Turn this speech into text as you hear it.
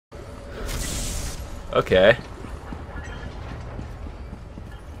Okay.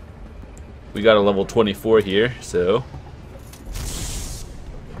 We got a level 24 here, so.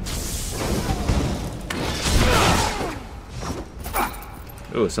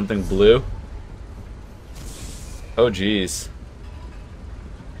 Ooh, something blue. Oh, geez.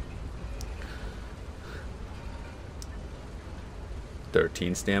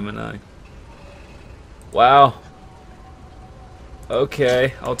 $13 stamina. Wow.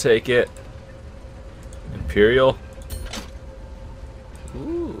 Okay, I'll take it. Imperial.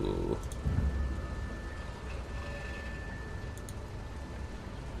 Ooh.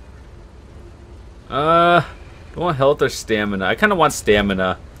 Do I want health or stamina? I kind of want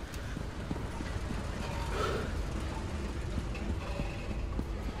stamina.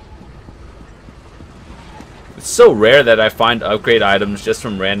 It's so rare that I find upgrade items just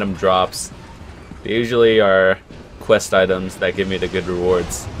from random drops. They usually are quest items that give me the good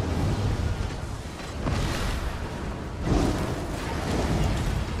rewards.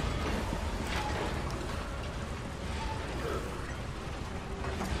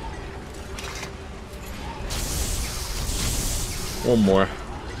 One more.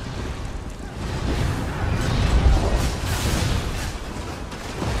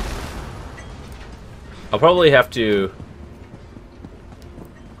 I'll probably have to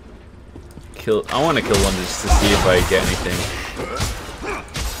kill. I want to kill one just to see if I get anything.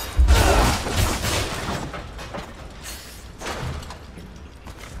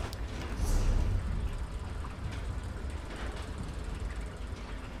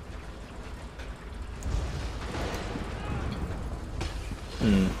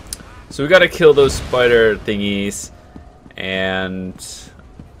 So we gotta kill those spider thingies and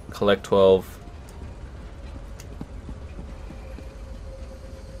collect 12.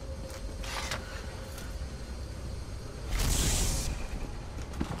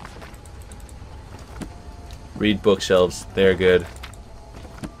 Read bookshelves, they're good.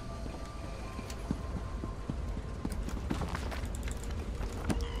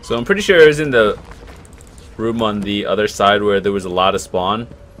 So I'm pretty sure it was in the room on the other side where there was a lot of spawn.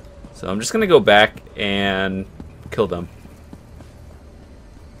 So I'm just gonna go back and kill them.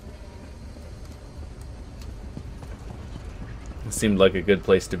 It seemed like a good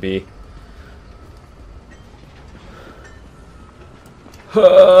place to be.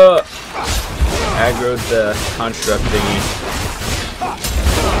 Aggroed the construct thingy.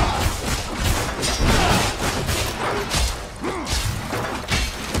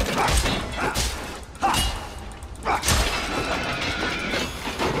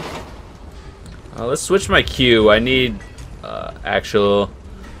 Let's switch my Q. I need actual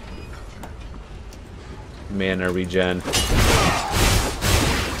mana regen.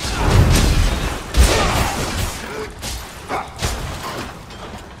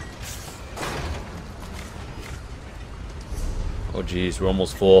 Oh geez, we're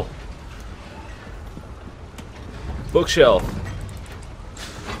almost full. Bookshelf.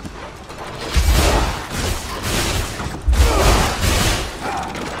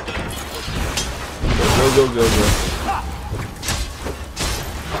 Go, go, go.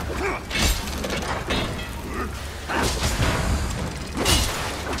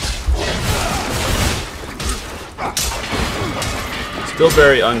 Still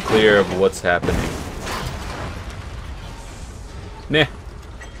very unclear of what's happening. Nah.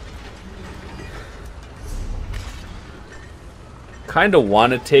 Kinda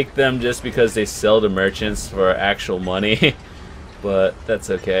want to take them just because they sell to merchants for actual money, but that's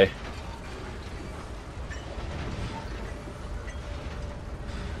okay.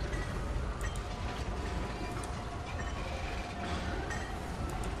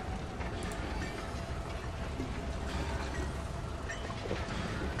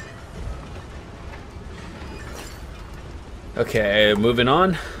 Okay, moving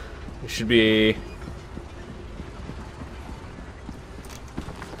on. It should be...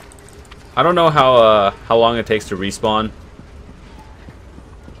 I don't know how long it takes to respawn,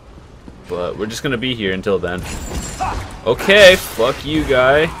 but we're just gonna be here until then. Okay, fuck you,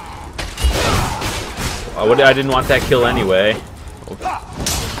 guy. I didn't want that kill anyway.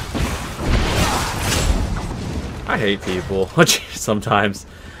 I hate people sometimes.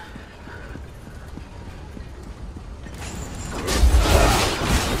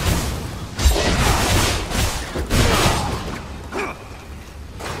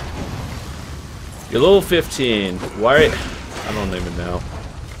 You're level 15. Why? I don't even know.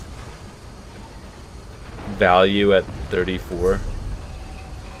 Value at 34.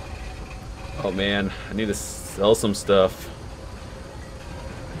 Oh man, I need to sell some stuff.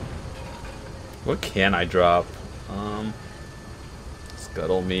 What can I drop?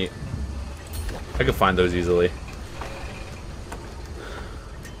 Scuttle meat. I could find those easily.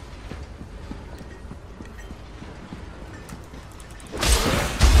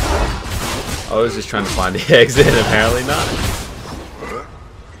 I was just trying to find the exit, apparently not.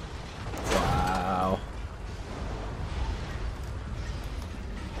 Wow.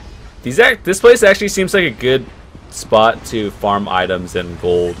 This place actually seems like a good spot to farm items and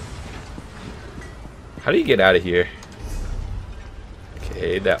gold. How do you get out of here?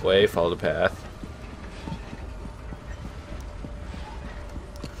 Okay, that way, follow the path.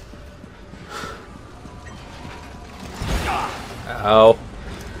 Ow.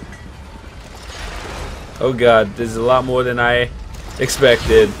 Oh god, this is a lot more than I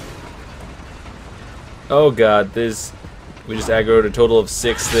expected. Oh god, we just aggroed a total of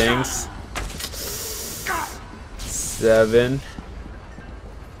 6 things. 7.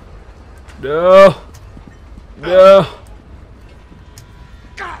 No! No!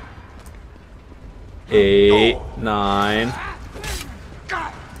 8, 9.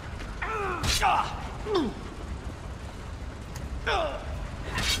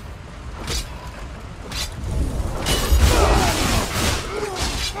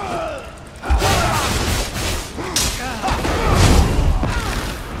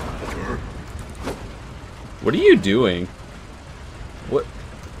 What are you doing? What?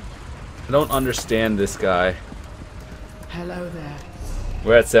 I don't understand this guy. Hello there.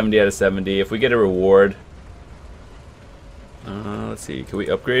 We're at 70 out of 70. If we get a reward... let's see. Can we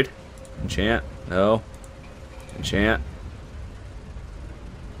upgrade? Enchant? No. Enchant?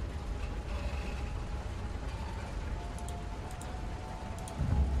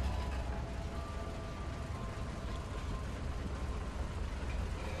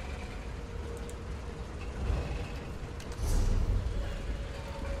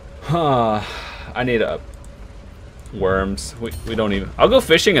 I need worms. We don't even. I'll go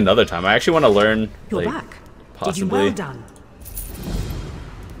fishing another time. I actually want to learn. You're like, back. Possibly. Did you well done?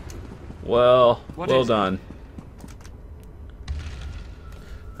 Well done.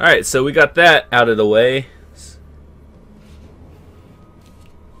 All right, so we got that out of the way.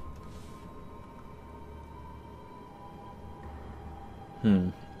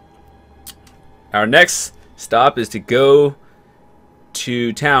 Our next stop is to go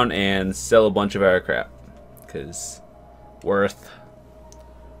to town and sell a bunch of our crap, because worth.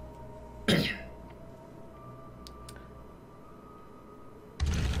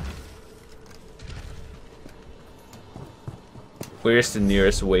 Where's the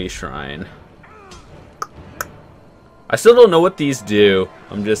nearest way shrine? I still don't know what these do.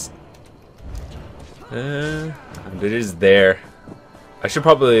 I'm just they're just there. I should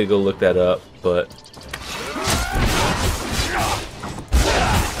probably go look that up, but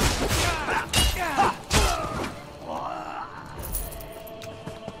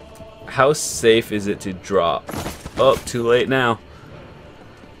how safe is it to drop? Oh, too late now.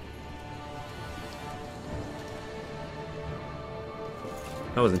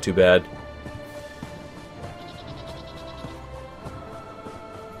 That wasn't too bad.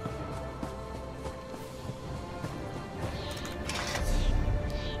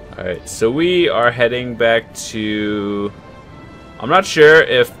 Alright, so we are heading back to... I'm not sure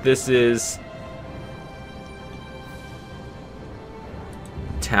if this is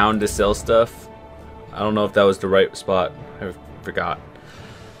town to sell stuff. I don't know if that was the right spot. I forgot.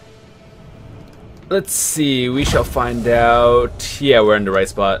 Let's see, we shall find out. Yeah, we're in the right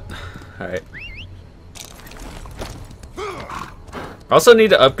spot. Alright. I also need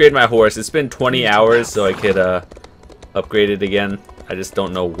to upgrade my horse. It's been 20 hours, so I could upgrade it again. I just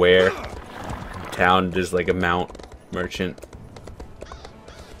don't know where. In town, there's like a mount merchant.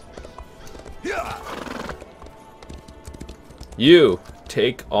 You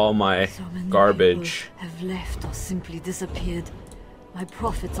take all my garbage. Have left or simply disappeared. My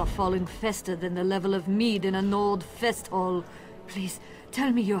profits are falling faster than the level of mead in a Nord fest hall. Please,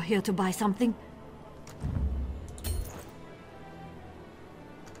 tell me you're here to buy something.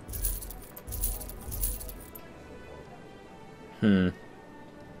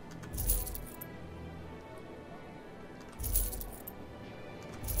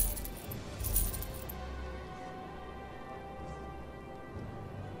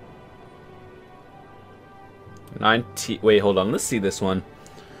 Wait, hold on. Let's see this one.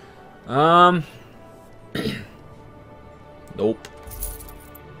 Nope.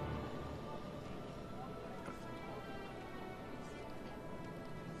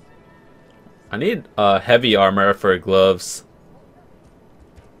 I need heavy armor for gloves.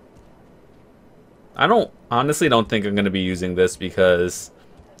 I honestly don't think I'm gonna be using this because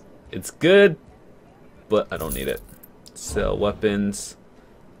it's good, but I don't need it. Sell weapons.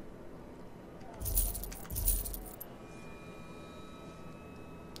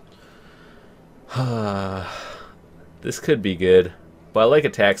 This could be good, but I like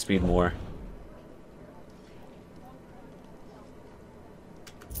attack speed more.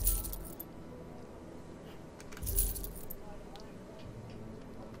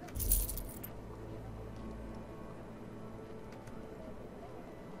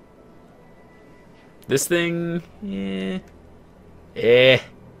 This thing,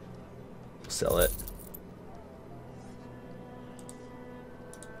 sell it.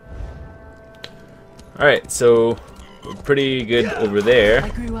 Alright, so we're pretty good over there. I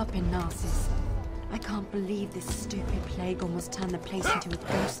grew up in Narcissus. I can't believe this stupid plague almost turned the place into a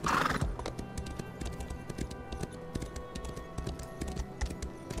ghost town.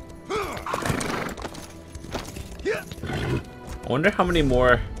 I wonder how many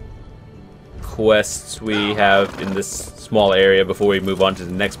more quests we have in this small area before we move on to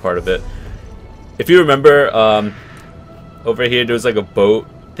the next part of it. If you remember, over here there was like a boat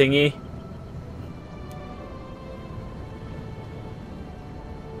thingy.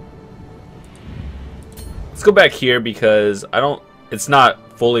 Let's go back here because it's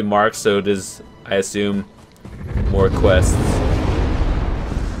not fully marked, so it is, I assume, more quests.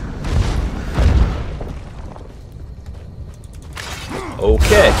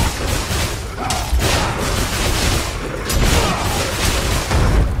 Okay.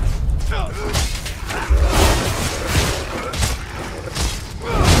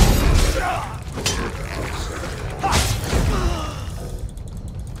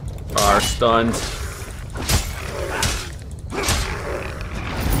 Are stunned.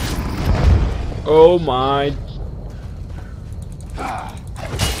 Oh my.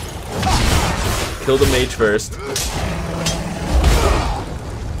 Kill the mage first.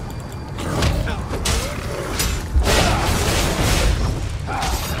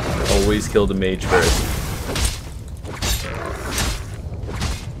 Always kill the mage first.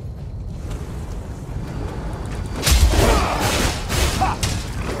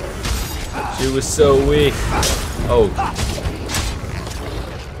 She was so weak. Oh.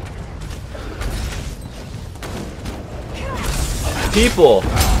 People.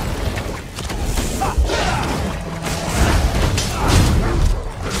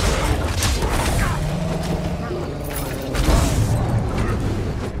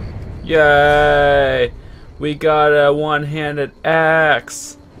 Yay! We got a one-handed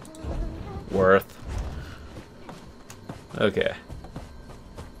axe. Worth. Okay.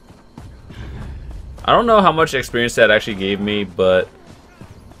 I don't know how much experience that actually gave me, but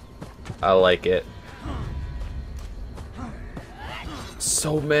I like it.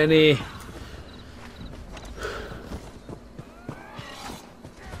 So many.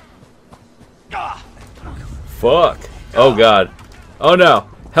 Fuck. Oh god. Oh no.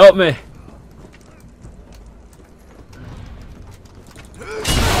 Help me.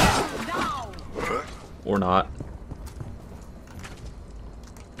 Or not.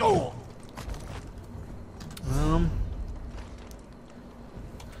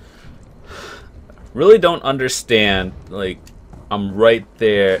 Really don't understand, like, I'm right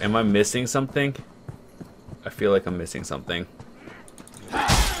there. Am I missing something? I feel like I'm missing something.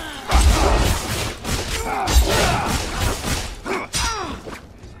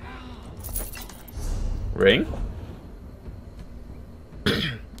 Ring?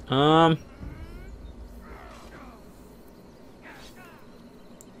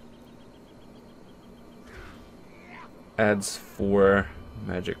 Adds 4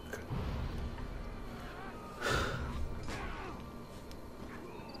 magic.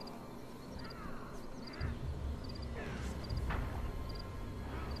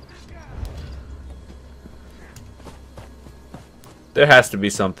 There has to be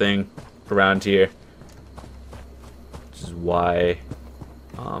something around here, which is why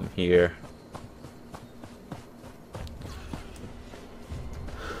I'm here.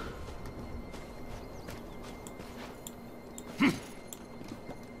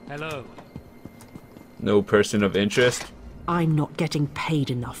 Hello. No person of interest? I'm not getting paid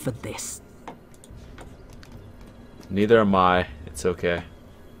enough for this. Neither am I. It's okay.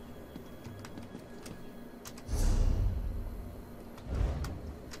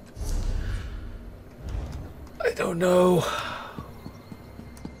 I don't know.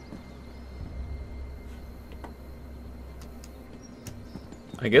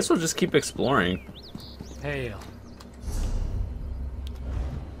 I guess we'll just keep exploring. Hail.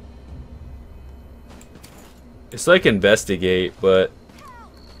 It's like investigate, but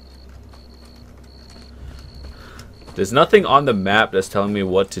there's nothing on the map that's telling me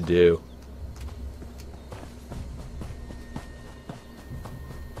what to do.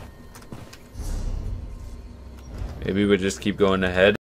 Maybe we just keep going ahead.